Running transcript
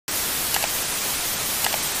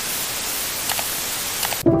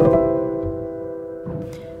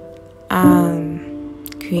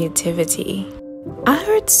creativity. I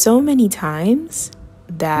heard so many times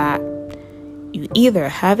that you either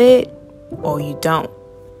have it or you don't.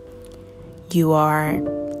 You are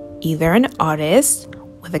either an artist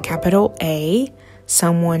with a capital A,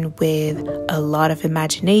 someone with a lot of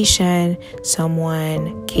imagination,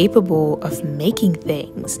 someone capable of making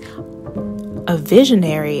things, a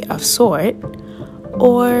visionary of sort,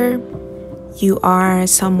 or you are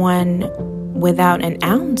someone without an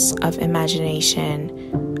ounce of imagination,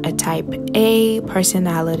 a type A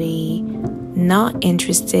personality, not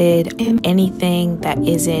interested in anything that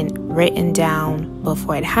isn't written down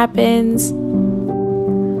before it happens.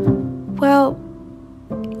 Well,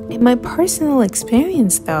 in my personal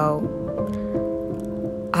experience though,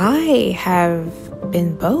 I have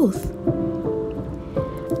been both.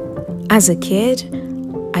 As a kid,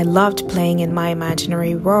 I loved playing in my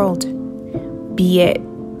imaginary world, be it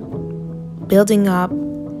building up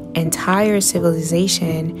entire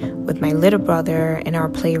civilization with my little brother in our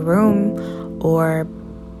playroom, or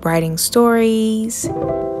writing stories,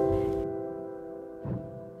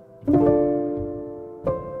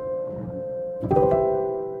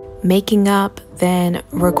 making up then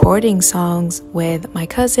recording songs with my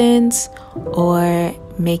cousins, or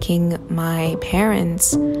making my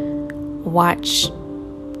parents watch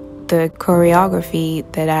the choreography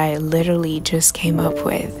that I literally just came up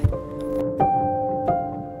with.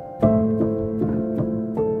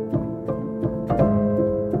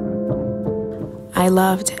 I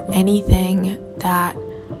loved anything that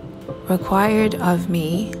required of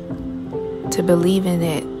me to believe in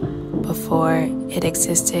it before it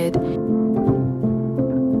existed.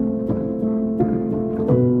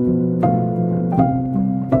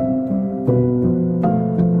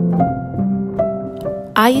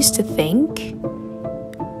 I used to think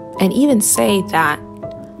and even say that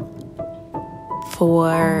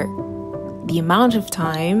for the amount of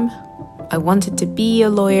time I wanted to be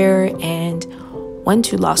a lawyer and went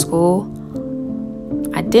to law school,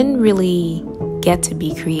 I didn't really get to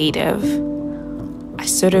be creative. I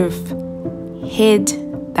sort of hid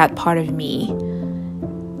that part of me.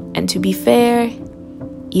 And to be fair,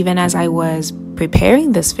 even as I was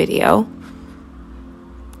preparing this video,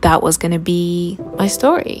 that was going to be my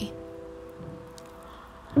story.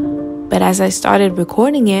 But as I started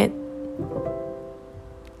recording it,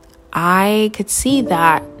 I could see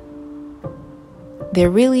that there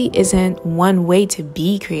really isn't one way to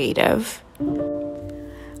be creative.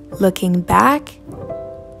 Looking back,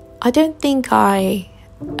 I don't think I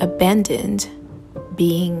abandoned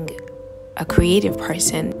being a creative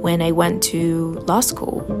person when I went to law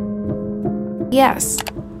school. Yes,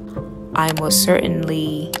 I most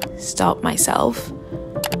certainly stopped myself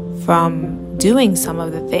from doing some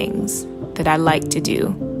of the things that I like to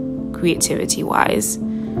do, creativity-wise.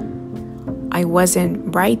 I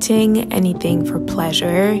wasn't writing anything for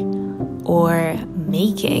pleasure or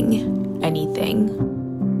making anything,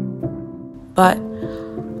 but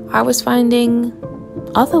I was finding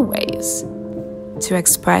other ways to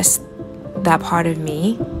express that part of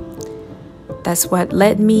me. That's what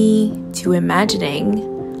led me to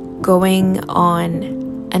imagining going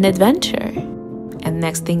on an adventure. And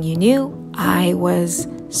next thing you knew, I was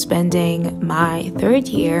spending my third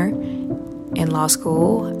year in law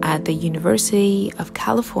school at the University of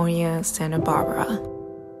California, Santa Barbara.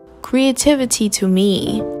 Creativity to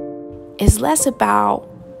me is less about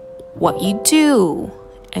what you do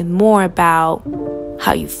and more about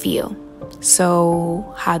how you feel.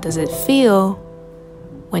 So, how does it feel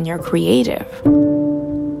when you're creative?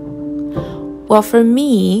 Well, for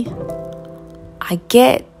me, I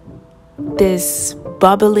get this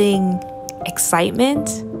bubbling excitement,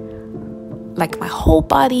 like my whole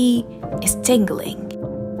body is tingling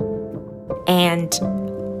and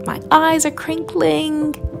my eyes are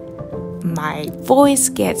crinkling, my voice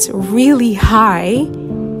gets really high,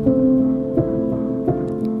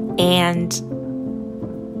 and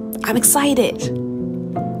I'm excited.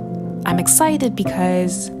 I'm excited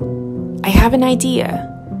because I have an idea.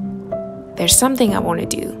 There's something I want to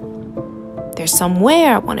do. There's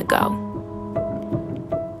somewhere I want to go.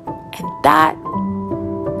 And that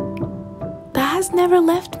has never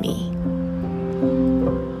left me.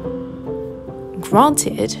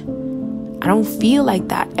 Granted, I don't feel like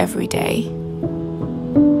that every day.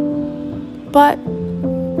 But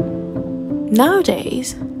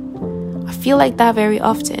nowadays, I feel like that very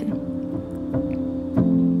often.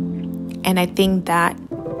 And I think that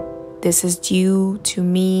this is due to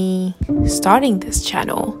me starting this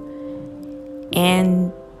channel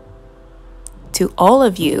and to all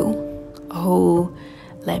of you who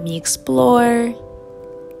let me explore,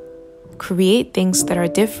 create things that are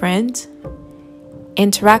different,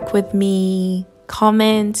 interact with me,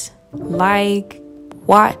 comment, like,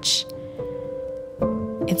 watch.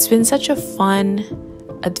 It's been such a fun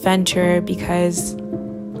adventure because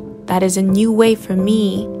that is a new way for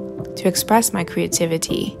me to express my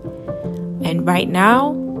creativity. And right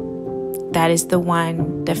now, that is the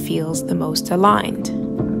one that feels the most aligned.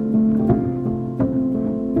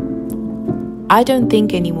 I don't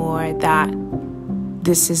think anymore that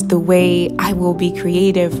this is the way I will be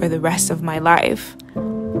creative for the rest of my life.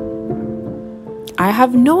 I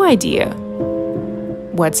have no idea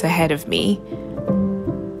what's ahead of me.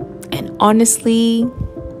 And honestly,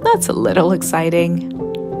 that's a little exciting.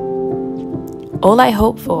 All I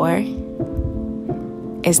hope for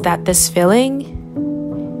is that this feeling,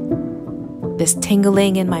 this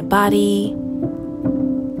tingling in my body,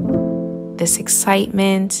 this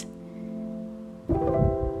excitement,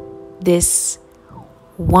 this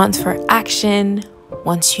want for action,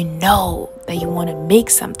 once you know that you want to make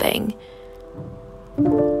something,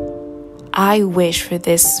 I wish for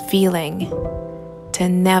this feeling to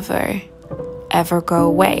never, ever go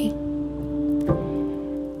away.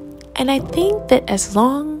 And I think that as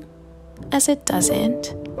long as it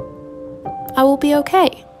doesn't, I will be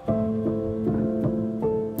okay.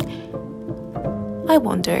 I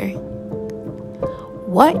wonder,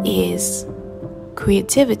 what is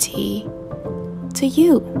creativity to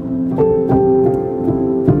you?